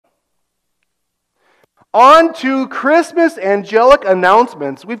On to Christmas angelic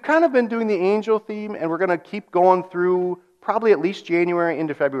announcements. We've kind of been doing the angel theme, and we're going to keep going through probably at least January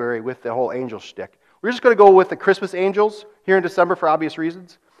into February with the whole angel shtick. We're just going to go with the Christmas angels here in December for obvious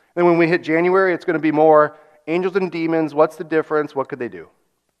reasons. And when we hit January, it's going to be more angels and demons. What's the difference? What could they do?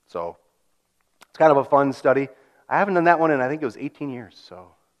 So it's kind of a fun study. I haven't done that one in, I think it was 18 years, so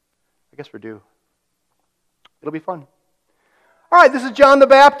I guess we're due. It'll be fun. All right, this is John the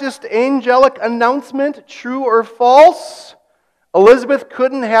Baptist, angelic announcement, true or false? Elizabeth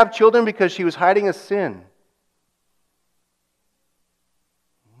couldn't have children because she was hiding a sin.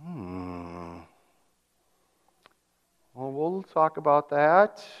 Well, we'll talk about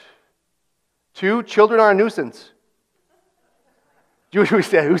that. 2, children are a nuisance. Who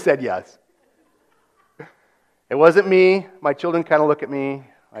said yes? It wasn't me. My children kind of look at me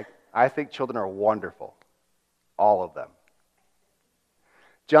like, I think children are wonderful. All of them.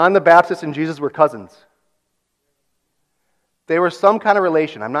 John the Baptist and Jesus were cousins. They were some kind of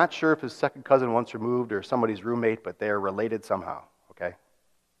relation. I'm not sure if his second cousin once removed or somebody's roommate, but they are related somehow. Okay?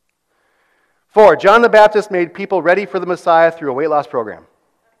 4, John the Baptist made people ready for the Messiah through a weight loss program.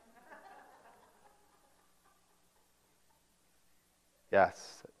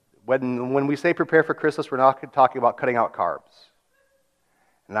 Yes. When we say prepare for Christmas, we're not talking about cutting out carbs.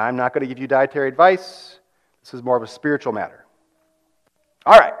 And I'm not going to give you dietary advice. This is more of a spiritual matter.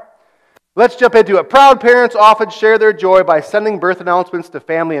 All right. Let's jump into it. Proud parents often share their joy by sending birth announcements to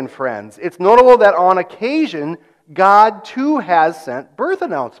family and friends. It's notable that on occasion, God too has sent birth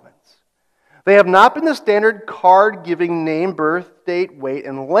announcements. They have not been the standard card giving name, birth date, weight,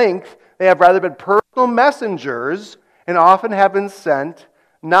 and length. They have rather been personal messengers and often have been sent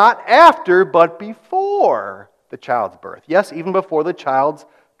not after, but before the child's birth. Yes, even before the child's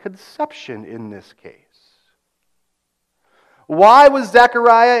conception in this case. Why was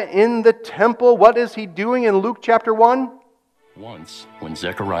Zechariah in the temple? What is he doing in Luke chapter 1? Once, when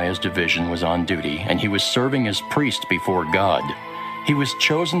Zechariah's division was on duty and he was serving as priest before God, he was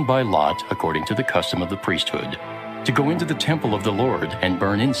chosen by lot, according to the custom of the priesthood, to go into the temple of the Lord and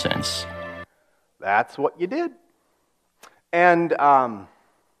burn incense. That's what you did. And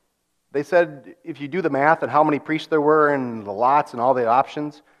they said if you do the math and how many priests there were and the lots and all the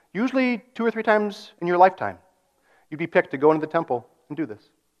options, usually 2 or 3 times in your lifetime, you'd be picked to go into the temple and do this.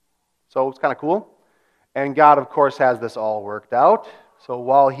 So it's kind of cool. And God, of course, has this all worked out. So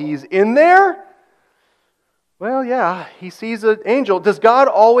while he's in there, well, yeah, he sees an angel. Does God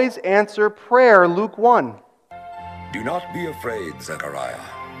always answer prayer? Luke 1. Do not be afraid,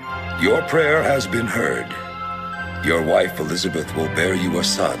 Zechariah. Your prayer has been heard. Your wife Elizabeth will bear you a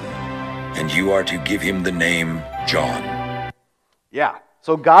son, and you are to give him the name John. Yeah,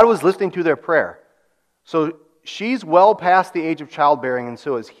 so God was listening to their prayer. So she's well past the age of childbearing, and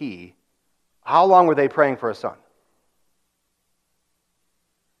so is he. How long were they praying for a son?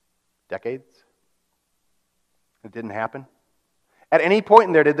 Decades? It didn't happen? At any point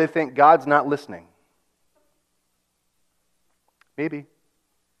in there, did they think God's not listening? Maybe.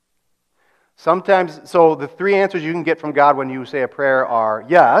 Sometimes, so the 3 answers you can get from God when you say a prayer are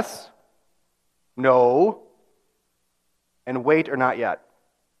yes, no, and wait or not yet.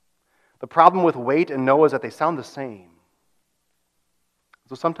 The problem with wait and no is that they sound the same.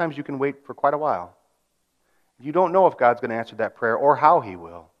 So sometimes you can wait for quite a while. You don't know if God's going to answer that prayer or how he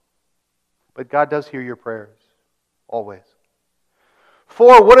will. But God does hear your prayers, always.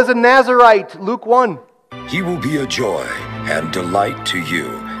 4, what is a Nazirite? Luke 1. He will be a joy and delight to you,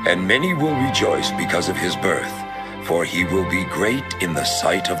 and many will rejoice because of his birth, for he will be great in the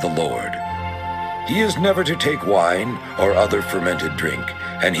sight of the Lord. He is never to take wine or other fermented drink,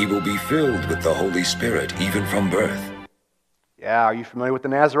 and he will be filled with the Holy Spirit even from birth. Yeah, are you familiar with the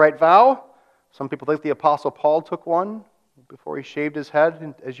Nazirite vow? Some people think the Apostle Paul took one before he shaved his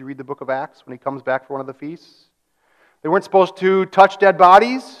head, as you read the book of Acts, when he comes back for one of the feasts. They weren't supposed to touch dead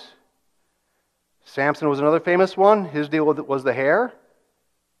bodies. Samson was another famous one. His deal was the hair.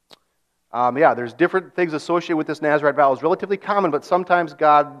 There's different things associated with this Nazirite vow. It's relatively common, but sometimes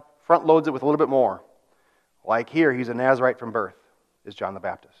God front loads it with a little bit more. Like here, he's a Nazirite from birth, is John the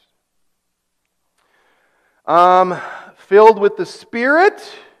Baptist. Filled with the Spirit.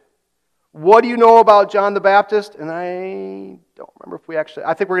 What do you know about John the Baptist? And I don't remember if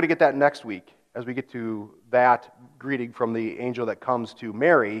I think we're going to get that next week as we get to that greeting from the angel that comes to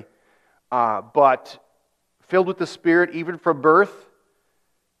Mary. But filled with the Spirit even from birth.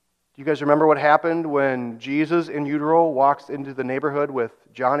 Do you guys remember what happened when Jesus in utero walks into the neighborhood with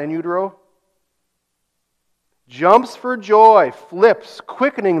John in utero? Jumps for joy, flips,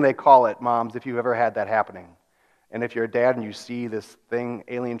 quickening they call it, moms, if you've ever had that happening. And if you're a dad and you see this thing,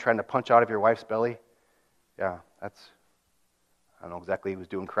 alien trying to punch out of your wife's belly, Yeah, I don't know exactly if he was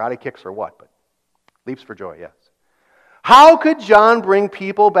doing karate kicks or what, but leaps for joy, yes. How could John bring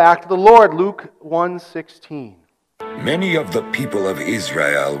people back to the Lord? Luke 1:16. Many of the people of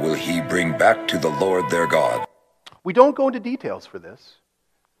Israel will he bring back to the Lord their God. We don't go into details for this,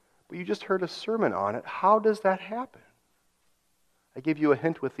 but you just heard a sermon on it. How does that happen? I give you a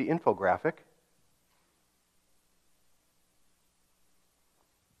hint with the infographic.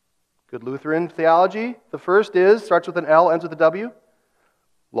 Good Lutheran theology. The first starts with an L, ends with a W.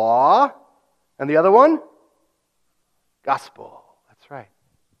 Law. And the other one? Gospel. That's right.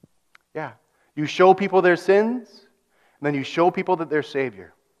 Yeah. You show people their sins, and then you show people that they're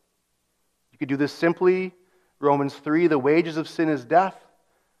Savior. You could do this simply. Romans 3, the wages of sin is death,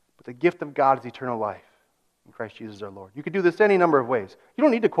 but the gift of God is eternal life in Christ Jesus our Lord. You could do this any number of ways. You don't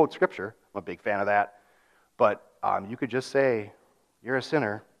need to quote Scripture. I'm a big fan of that. But you could just say, you're a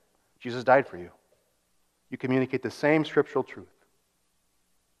sinner. Jesus died for you. You communicate the same scriptural truth.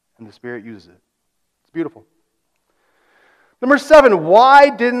 And the Spirit uses it. It's beautiful. Number 7, why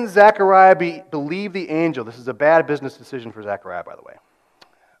didn't Zechariah believe the angel? This is a bad business decision for Zechariah, by the way.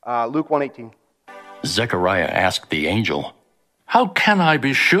 Luke 1:18. Zechariah asked the angel, "How can I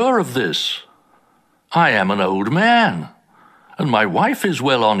be sure of this? I am an old man, and my wife is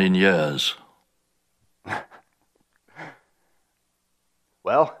well on in years."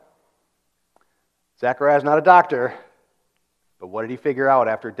 Well, Zechariah's not a doctor, but what did he figure out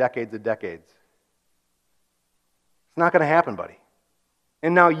after decades and decades? It's not going to happen, buddy.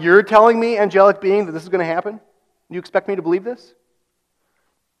 And now you're telling me, angelic being, that this is going to happen? You expect me to believe this?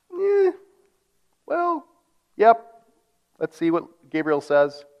 Well, yep. Let's see what Gabriel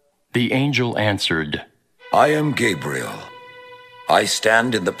says. The angel answered, I am Gabriel. I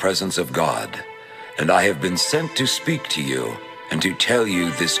stand in the presence of God, and I have been sent to speak to you and to tell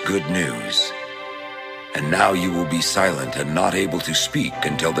you this good news. And now you will be silent and not able to speak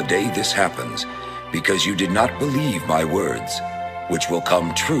until the day this happens, because you did not believe my words, which will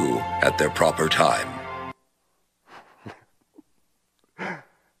come true at their proper time.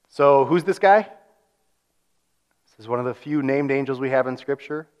 So, who's this guy? This is one of the few named angels we have in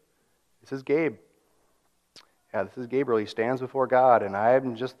Scripture. This is Gabe. Yeah, this is Gabriel. He stands before God, and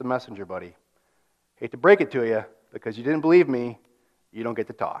I'm just the messenger, buddy. Hate to break it to you, because you didn't believe me, you don't get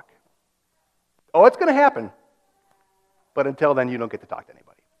to talk. Oh, it's going to happen. But until then, you don't get to talk to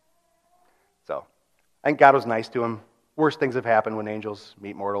anybody. So, I think God was nice to him. Worst things have happened when angels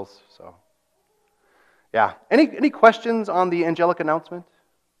meet mortals. So, yeah. Any questions on the angelic announcement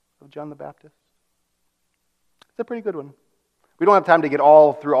of John the Baptist? It's a pretty good one. We don't have time to get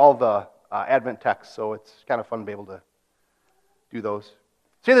through all the Advent texts, so it's kind of fun to be able to do those.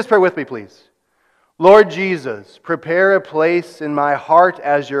 Say this prayer with me, please. Lord Jesus, prepare a place in my heart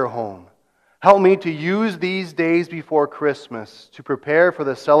as your home. Help me to use these days before Christmas to prepare for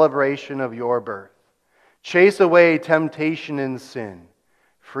the celebration of your birth. Chase away temptation and sin.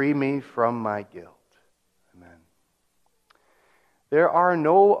 Free me from my guilt. Amen. There are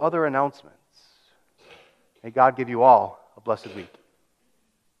no other announcements. May God give you all a blessed week.